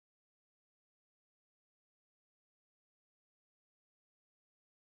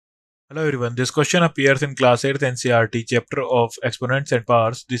Hello everyone, this question appears in class 8th NCERT chapter of Exponents and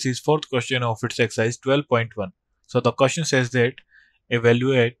Powers. This is fourth question of its exercise 12.1. So the question says that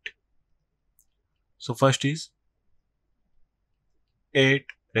evaluate. So first is 8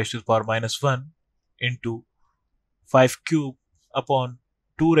 raised to the power minus 1 into 5 cube upon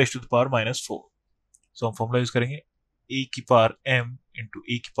 2 raised to the power minus 4. So हम formula use करेंगे a की power m into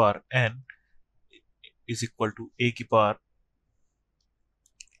a की power n is equal to a की power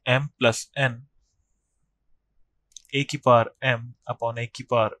m plus n, a की power m upon a की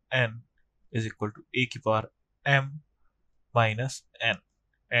power n is equal to a की power m minus n,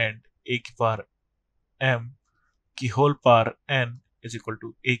 and a की power m की whole power n is equal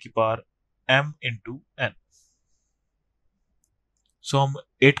to a की power m into n. सो हम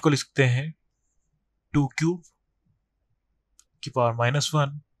 8 को लिख सकते हैं 2 क्यूब की power minus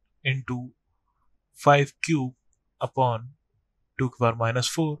 1 into 5 cube upon 2 की पावर माइनस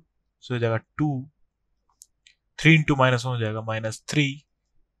 4. सो हो जाएगा 3 इंटू माइनस 1 हो जाएगा माइनस 3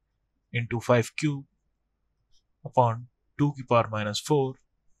 इंटू 5 क्यूब अपॉन 2 की power minus 4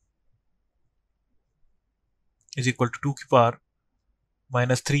 is equal to 2 की पावर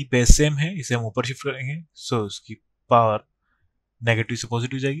माइनस 3. बेस सेम है, इसे हम ऊपर शिफ्ट करेंगे. सो इसकी पावर नेगेटिव से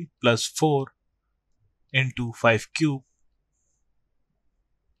पॉजिटिव हो जाएगी. Plus 4 into 5 cube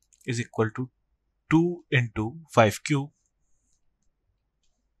is equal to 2 into 5 cube.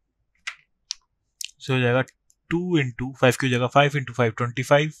 सो हो जाएगा 2 इंटू 5 क्यूब जाएगा 5 इंटू 5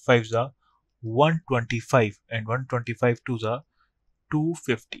 25, 5 जा 125 and 125 2 जा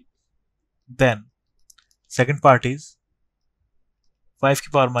 250. Then second part is 5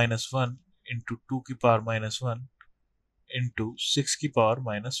 की पावर माइनस 1 इंटू 2 की पावर माइनस 1 इंटू 6 की पावर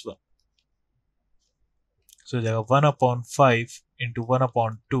माइनस 1. सो हो जाएगा 1 upon 5 into 1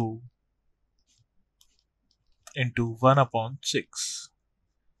 upon 2 into 1 upon 6.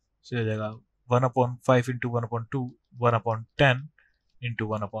 सो हो जाएगा 1 upon 5 into 1 upon 2, 1 upon 10 into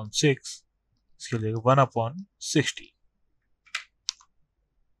 1 upon 6. इसके लिए 1 upon 60.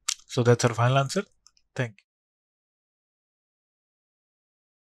 So that's our final answer. Thank you.